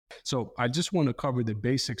So I just want to cover the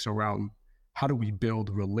basics around how do we build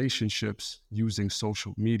relationships using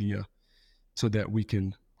social media so that we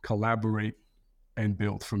can collaborate and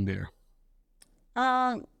build from there.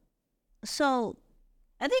 Um, so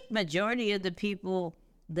I think majority of the people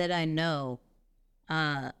that I know,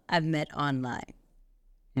 I've met online.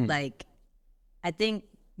 Hmm. Like, I think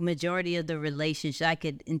majority of the relationships, I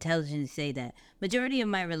could intelligently say that majority of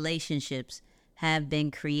my relationships have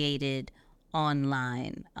been created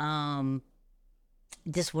online.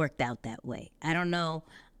 Just worked out that way. I don't know.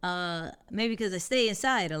 Maybe because I stay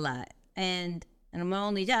inside a lot and I'm my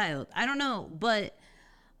only child. I don't know, but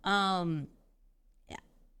um,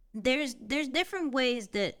 there's different ways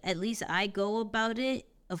that at least I go about it.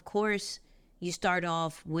 Of course, you start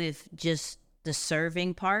off with just the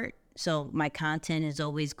serving part. So my content is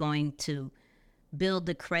always going to build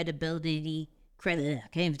the I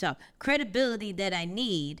can't even talk. Credibility that I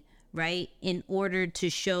need, right, in order to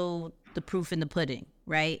show the proof in the pudding,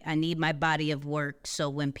 right? I need my body of work so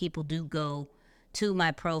when people do go to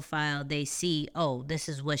my profile, they see, oh, this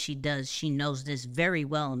is what she does. She knows this very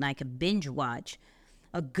well, and I can binge watch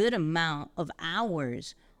a good amount of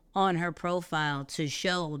hours on her profile to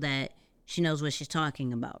show that she knows what she's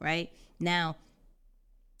talking about, right? Now,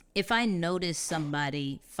 if I notice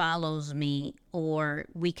somebody follows me or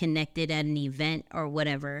we connected at an event or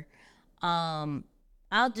whatever, I'll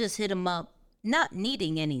just hit them up, not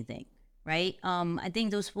needing anything, right? I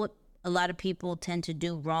think that's what a lot of people tend to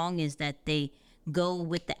do wrong is that they go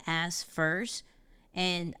with the ask first.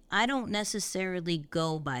 And I don't necessarily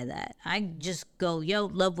go by that. I just go, yo,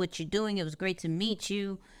 love what you're doing. It was great to meet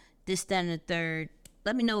you. This, that, and the third.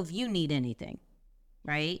 Let me know if you need anything,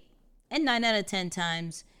 right? And 9 out of 10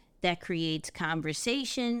 times, that creates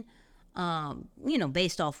conversation,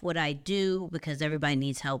 based off what I do, because everybody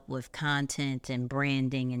needs help with content and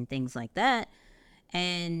branding and things like that.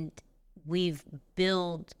 And we've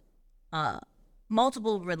built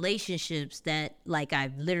multiple relationships that, like,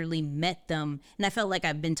 I've literally met them and I felt like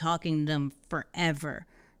I've been talking to them forever,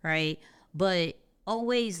 right? But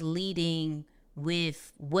always leading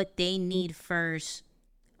with what they need first,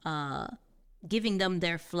 giving them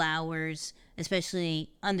their flowers,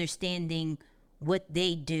 especially understanding what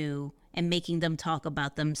they do and making them talk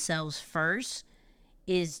about themselves first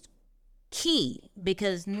is key,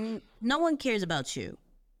 because no one cares about you.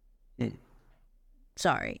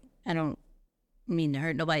 Sorry, I don't mean to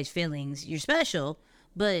hurt nobody's feelings. You're special,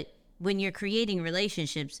 but when you're creating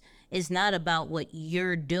relationships, it's not about what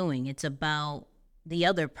you're doing. It's about the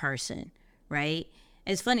other person, right?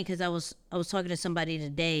 It's funny because I was talking to somebody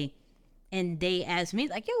today, and they asked me,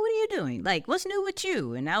 like, yo, what are you doing? Like, what's new with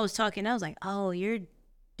you? And I was like, oh, you're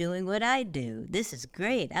doing what I do. This is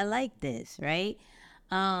great. I like this, right?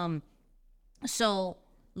 So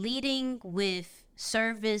leading with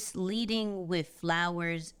service, leading with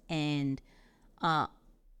flowers, and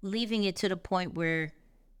leaving it to the point where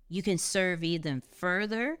you can serve even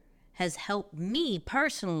further has helped me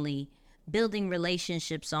personally building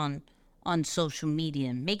relationships on social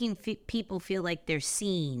media, making people feel like they're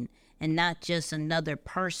seen and not just another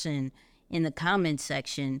person in the comment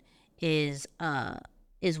section is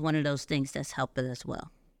one of those things that's helping as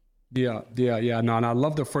well. Yeah. No, and I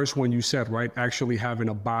love the first one you said, right? Actually having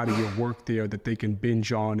a body of work there that they can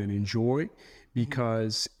binge on and enjoy,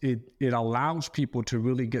 because it allows people to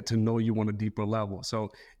really get to know you on a deeper level. So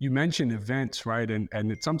you mentioned events, right?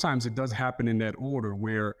 And sometimes it does happen in that order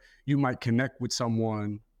where you might connect with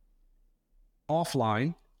someone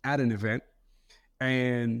offline at an event,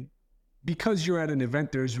 and because you're at an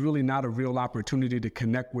event, there's really not a real opportunity to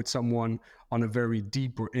connect with someone on a very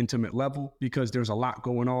deep or intimate level because there's a lot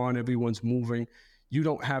going on. Everyone's moving. You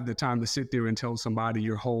don't have the time to sit there and tell somebody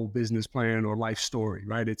your whole business plan or life story,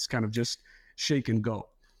 right? It's kind of just shake and go.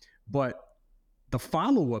 But the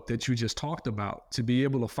follow-up that you just talked about, to be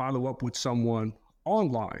able to follow up with someone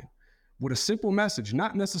online with a simple message,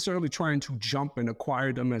 not necessarily trying to jump and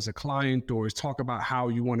acquire them as a client or talk about how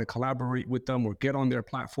you want to collaborate with them or get on their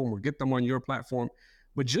platform or get them on your platform,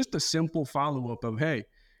 but just a simple follow-up of, hey,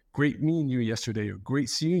 great meeting you yesterday or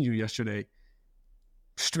great seeing you yesterday.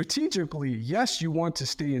 Strategically, yes, you want to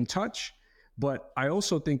stay in touch, but I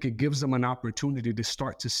also think it gives them an opportunity to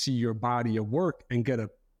start to see your body of work and get a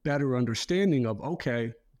better understanding of,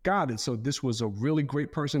 okay, got it. So this was a really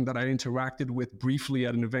great person that I interacted with briefly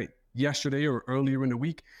at an event yesterday or earlier in the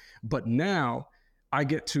week, but now I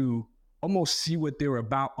get to almost see what they're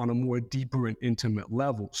about on a more deeper and intimate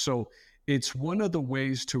level. So it's one of the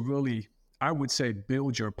ways to really, I would say,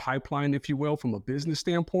 build your pipeline, if you will, from a business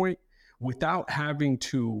standpoint, without having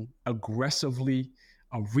to aggressively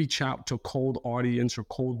reach out to cold audience or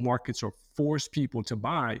cold markets or force people to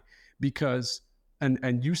buy because,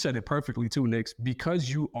 and you said it perfectly too, Nix, because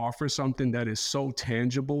you offer something that is so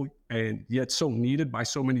tangible and yet so needed by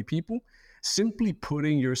so many people, simply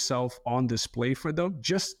putting yourself on display for them,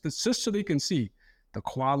 just so they can see the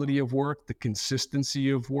quality of work, the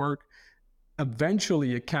consistency of work.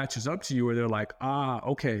 Eventually it catches up to you where they're like,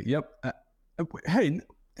 okay, yep. Hey,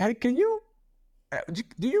 can you,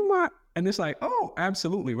 do you mind? And it's like, oh,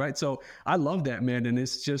 absolutely. Right. So I love that, man. And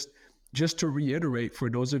it's just to reiterate for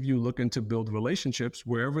those of you looking to build relationships,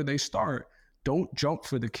 wherever they start, don't jump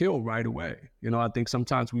for the kill right away. I think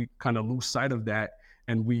sometimes we kind of lose sight of that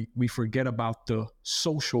and we forget about the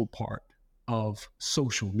social part of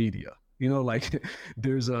social media. Like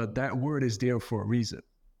there's that word is there for a reason.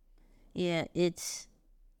 Yeah,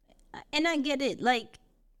 and I get it. Like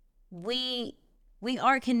we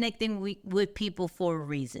are connecting with people for a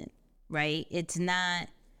reason, right? It's not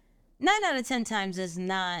 9 out of 10 times it's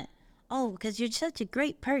not, oh, because you're such a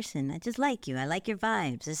great person. I just like you. I like your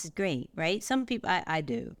vibes. This is great, right? Some people, I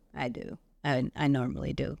do. I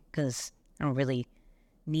normally do because I don't really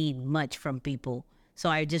need much from people. So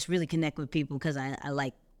I just really connect with people because I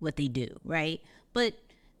like what they do, right? But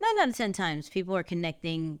 9 out of 10 times people are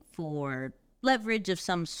connecting for leverage of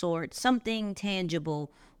some sort, something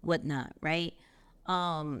tangible, whatnot, right?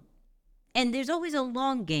 And there's always a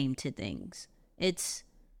long game to things. It's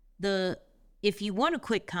if you want a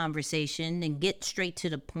quick conversation and get straight to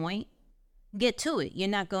the point, get to it. You're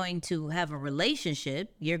not going to have a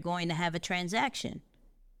relationship. You're going to have a transaction.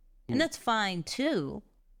 And that's fine too,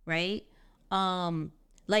 right?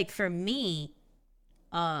 Like for me,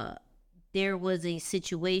 there was a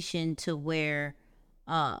situation to where,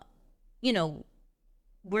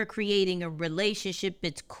 we're creating a relationship.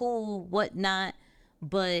 It's cool, whatnot.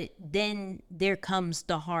 But then there comes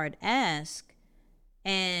the hard ask,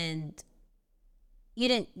 and you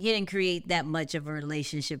didn't create that much of a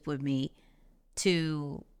relationship with me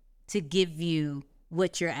to give you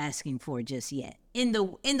what you're asking for just yet in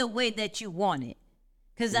the way that you want it.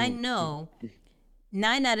 Because I know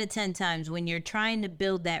 9 out of 10 times when you're trying to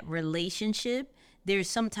build that relationship, there's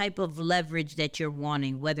some type of leverage that you're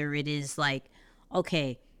wanting, whether it is like,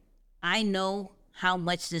 okay, I know how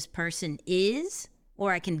much this person is,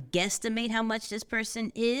 or I can guesstimate how much this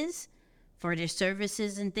person is for their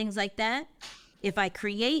services and things like that. If I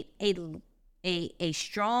create a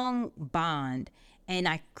strong bond and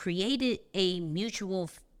I created a mutual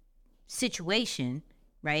situation,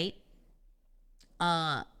 right?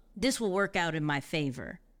 This will work out in my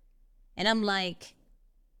favor. And I'm like,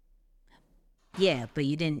 yeah, but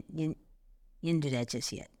you didn't do that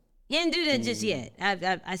just yet. You didn't do that just yet.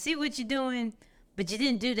 I see what you're doing, but you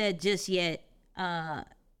didn't do that just yet.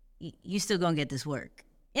 You still gonna get this work.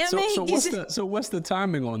 You know what I mean? So what's the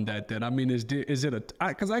timing on that then? I mean, is it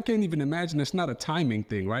because I can't even imagine it's not a timing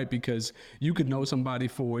thing, right? Because you could know somebody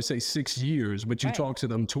for, say, 6 years, but you talk to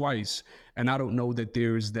them twice. And I don't know that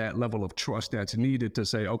there's that level of trust that's needed to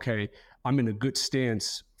say, okay, I'm in a good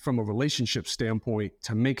stance from a relationship standpoint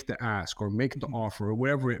to make the ask or make the offer or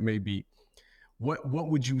whatever it may be. What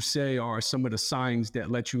would you say are some of the signs that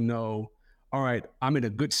let you know, all right, I'm in a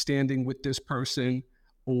good standing with this person,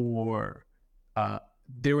 or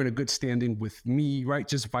they're in a good standing with me, right?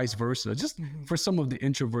 Just vice versa. Just for some of the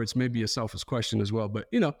introverts, maybe a selfish question as well. But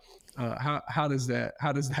how does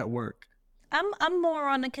that work? I'm more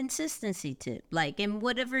on a consistency tip. Like, and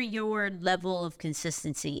whatever your level of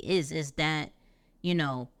consistency is that,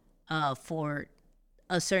 for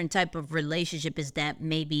a certain type of relationship, is that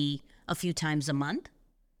maybe a few times a month?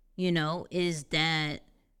 Is that,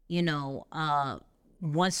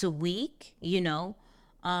 once a week?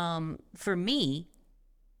 For me,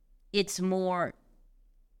 it's more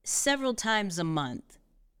several times a month.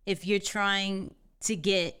 If you're trying to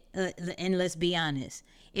get, and let's be honest,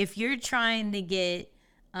 if you're trying to get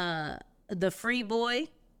the free boy,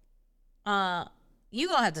 you're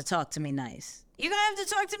going to have to talk to me nice. You're going to have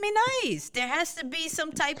to talk to me nice. There has to be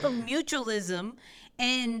some type of mutualism.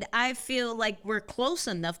 And I feel like we're close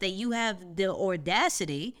enough that you have the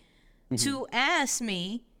audacity to ask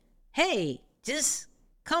me, hey, just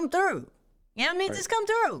come through. You know what I mean? Right. Just come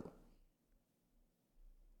through.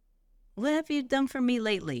 What have you done for me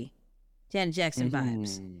lately? Janet Jackson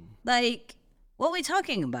vibes. Like, what are we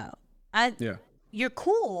talking about? You're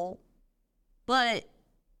cool, but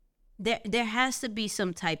there has to be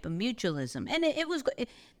some type of mutualism. And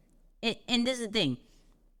and this is the thing.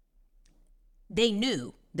 They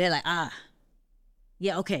knew. They're like,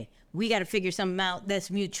 yeah, okay, we got to figure something out that's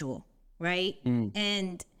mutual, right?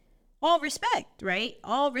 And all respect, right?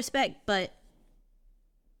 All respect, but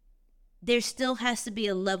there still has to be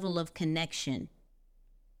a level of connection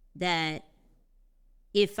that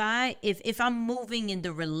if I'm moving in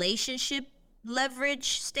the relationship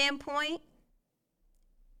leverage standpoint,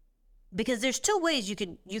 because there's two ways you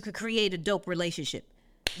could create a dope relationship.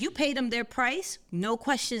 You pay them their price, no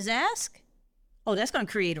questions asked. Oh, that's gonna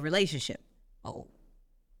create a relationship. Oh,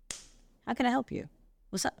 how can I help you?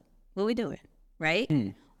 What's up? What we doing? Right?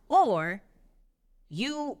 Or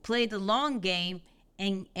you play the long game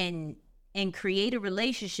and create a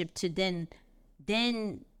relationship to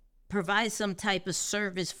then provide some type of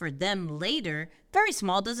service for them later. Very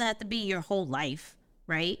small, doesn't have to be your whole life,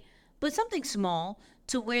 right? But something small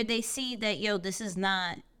to where they see that, yo, this is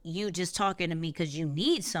not you just talking to me because you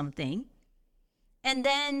need something. And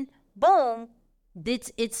then, boom,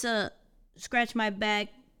 it's a scratch my back,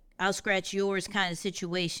 I'll scratch yours kind of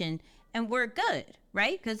situation, and we're good,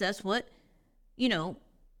 right? Because that's what,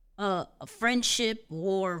 a friendship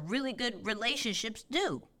or really good relationships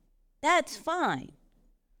do. That's fine.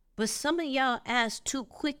 But some of y'all asked too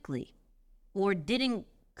quickly or didn't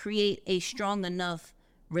create a strong enough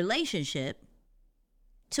relationship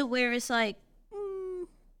to where it's like,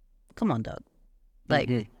 come on, Doug. Like,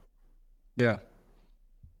 yeah.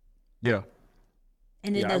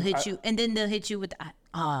 And then they'll hit you. And then they'll hit you with,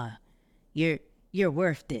 you're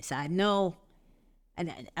worth this. I know,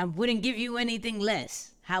 and I wouldn't give you anything less.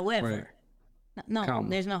 However, no,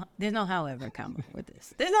 there's no however, comma with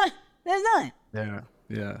this. There's none.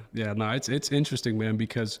 Yeah. No, it's interesting, man,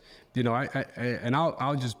 because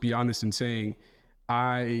I'll just be honest in saying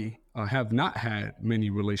I have not had many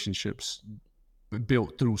relationships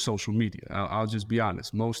built through social media. I'll just be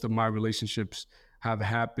honest. Most of my relationships have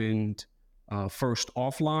happened first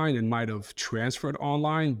offline and might have transferred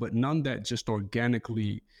online, but none that just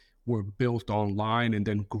organically were built online and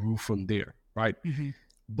then grew from there, right?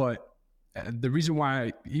 But the reason why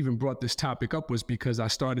I even brought this topic up was because I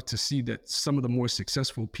started to see that some of the more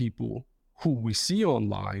successful people who we see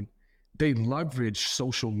online, they leverage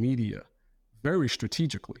social media very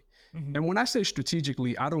strategically. And when I say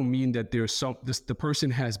strategically, I don't mean that the person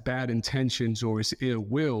has bad intentions or is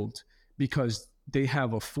ill-willed, because they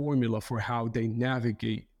have a formula for how they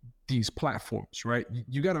navigate these platforms, right?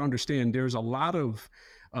 You got to understand there's a lot of,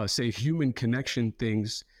 say, human connection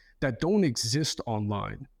things that don't exist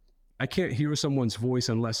online. I can't hear someone's voice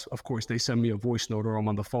unless, of course, they send me a voice note or I'm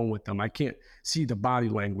on the phone with them. I can't see the body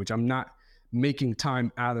language. I'm not making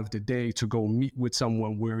time out of the day to go meet with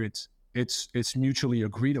someone where it's mutually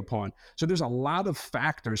agreed upon. So there's a lot of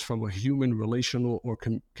factors from a human relational or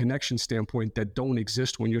connection standpoint that don't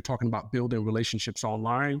exist when you're talking about building relationships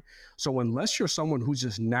online. So unless you're someone who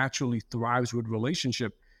just naturally thrives with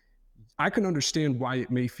relationship, I can understand why it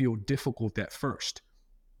may feel difficult at first.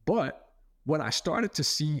 But what I started to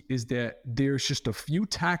see is that there's just a few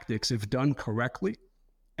tactics, if done correctly,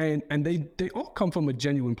 and they all come from a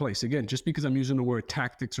genuine place. Again, just because I'm using the word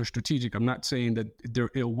tactics or strategic, I'm not saying that they're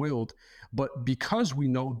ill-willed, but because we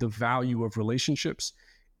know the value of relationships,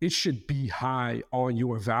 it should be high on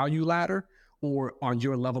your value ladder or on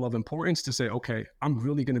your level of importance to say, okay, I'm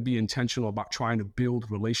really going to be intentional about trying to build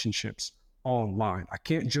relationships online. I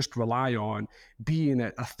can't just rely on being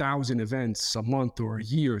at 1,000 events a month or a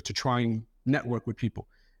year to try and network with people.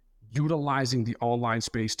 Utilizing the online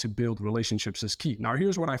space to build relationships is key. Now,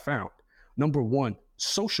 here's what I found. Number one,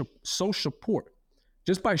 social support.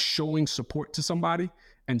 Just by showing support to somebody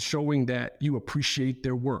and showing that you appreciate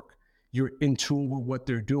their work, you're in tune with what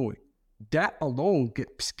they're doing, that alone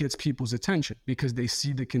gets people's attention because they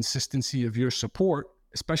see the consistency of your support,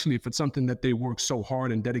 especially if it's something that they work so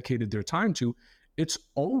hard and dedicated their time to. It's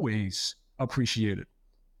always appreciated.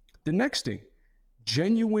 The next thing,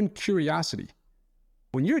 genuine curiosity.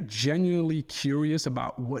 When you're genuinely curious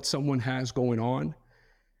about what someone has going on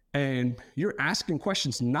and you're asking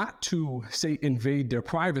questions not to, say, invade their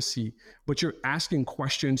privacy, but you're asking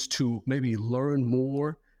questions to maybe learn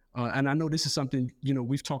more. And I know this is something,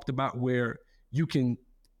 we've talked about where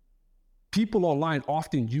people online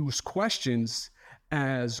often use questions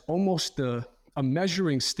as almost a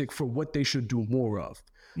measuring stick for what they should do more of.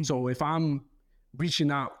 So if I'm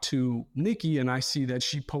reaching out to Nikki and I see that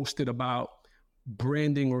she posted about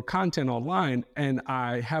branding or content online and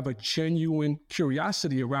I have a genuine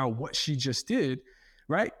curiosity around what she just did,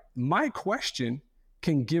 right? My question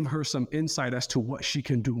can give her some insight as to what she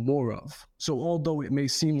can do more of. So although it may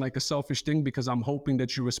seem like a selfish thing because I'm hoping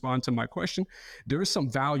that you respond to my question, there is some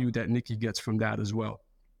value that Nikki gets from that as well.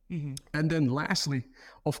 And then lastly,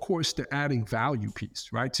 of course, the adding value piece,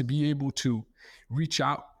 right? To be able to reach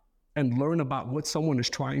out and learn about what someone is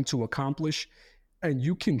trying to accomplish, and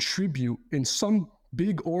you contribute in some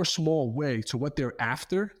big or small way to what they're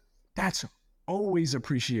after, that's always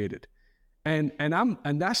appreciated. And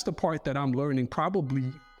that's the part that I'm learning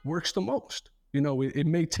probably works the most. You know, it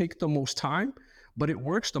may take the most time, but it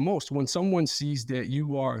works the most when someone sees that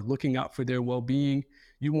you are looking out for their well-being.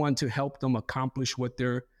 You want to help them accomplish what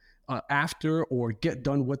they're after, or get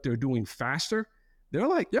done what they're doing faster. They're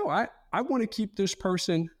like, yo, I want to keep this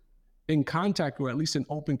person in contact, or at least in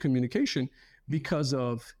open communication, because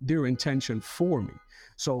of their intention for me.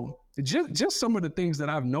 So just some of the things that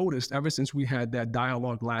I've noticed ever since we had that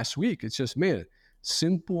dialogue last week, it's just, man,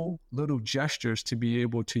 simple little gestures to be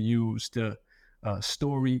able to use the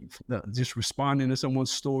story, just responding to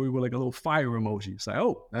someone's story with like a little fire emoji. It's like,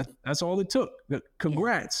 oh, that's all it took.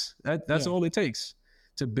 Congrats. That's all it takes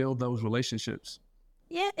to build those relationships.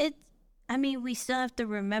 Yeah, I mean, we still have to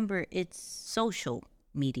remember it's social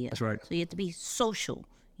media. That's right. So you have to be social.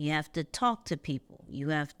 You have to talk to people. You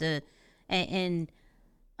have to, and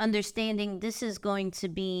understanding this is going to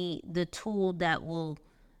be the tool that will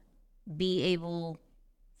be able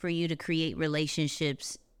for you to create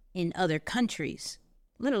relationships in other countries,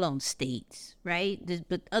 let alone states, right?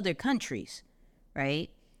 But other countries, right?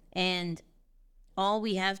 And all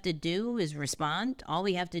we have to do is respond. All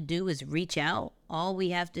we have to do is reach out. All we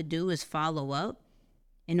have to do is follow up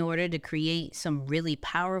in order to create some really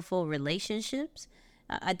powerful relationships.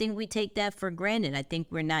 I think we take that for granted. I think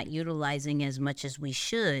we're not utilizing as much as we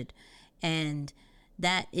should. And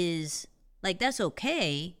that is, like, that's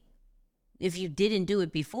okay if you didn't do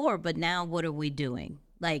it before, but now what are we doing?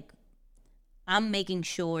 Like, I'm making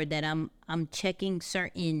sure that I'm checking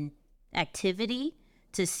certain activity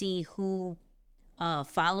to see who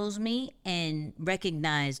follows me and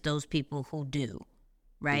recognize those people who do,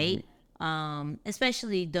 right? Mm-hmm.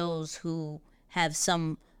 Especially those who have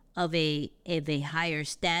some of a higher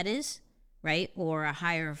status, right, or a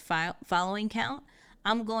higher following count.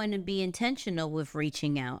 I'm going to be intentional with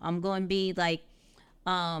reaching out. I'm going to be like,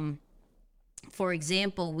 for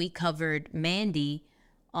example, we covered Mandy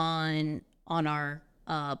on our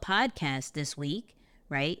podcast this week,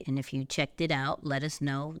 right? And if you checked it out, let us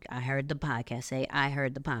know. I heard the podcast. Say, I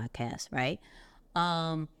heard the podcast, right?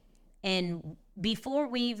 And before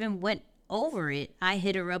we even went over it, I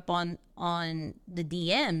hit her up on the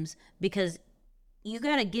DMs, because you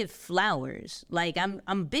gotta give flowers. Like,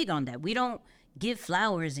 I'm big on that. We don't give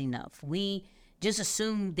flowers enough. We just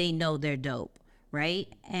assume they know they're dope, right?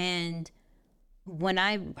 And when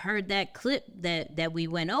I heard that clip that we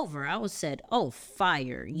went over, I was said, oh,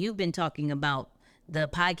 fire. You've been talking about the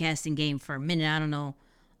podcasting game for a minute. I don't know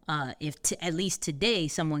if at least today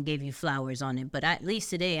someone gave you flowers on it, but at least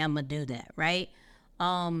today I'm gonna do that, right?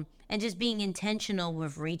 And just being intentional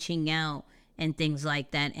with reaching out and things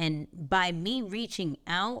like that. And by me reaching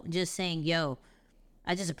out, just saying, yo,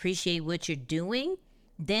 I just appreciate what you're doing,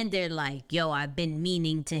 then they're like, yo, I've been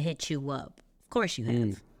meaning to hit you up. Of course you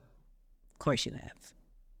have. Of course you have.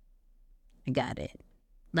 I got it.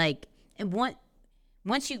 Like, and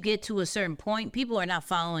once you get to a certain point, people are not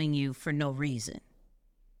following you for no reason.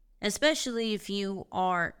 Especially if you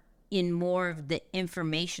are in more of the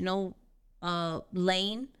informational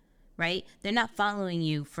lane, right? They're not following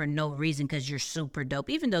you for no reason because you're super dope,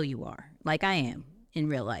 even though you are, like I am in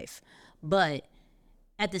real life. But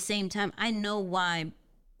at the same time, I know why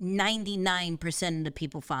 99% of the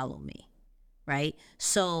people follow me, right?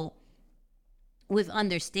 So with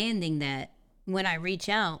understanding that, when I reach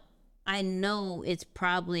out, I know it's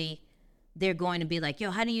probably they're going to be like, yo,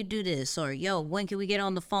 how do you do this? Or, yo, when can we get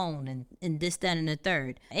on the phone? And this, that, and the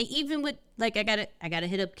third. And even with, like, I gotta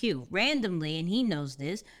hit up Q randomly, and he knows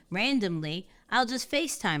this. Randomly, I'll just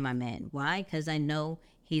FaceTime my man. Why? Because I know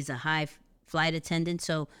he's a high flight attendant,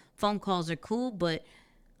 so phone calls are cool, but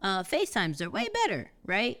FaceTimes are way better,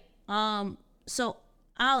 right? So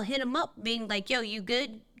I'll hit him up being like, yo, you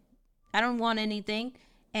good? I don't want anything.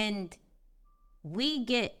 And we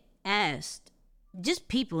get asked, just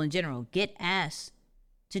people in general get asked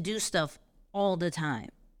to do stuff all the time.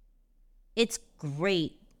 It's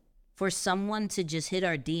great for someone to just hit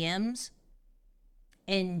our DMs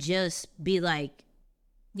and just be like,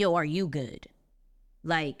 yo, are you good?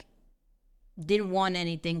 Like, didn't want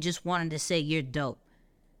anything, just wanted to say you're dope.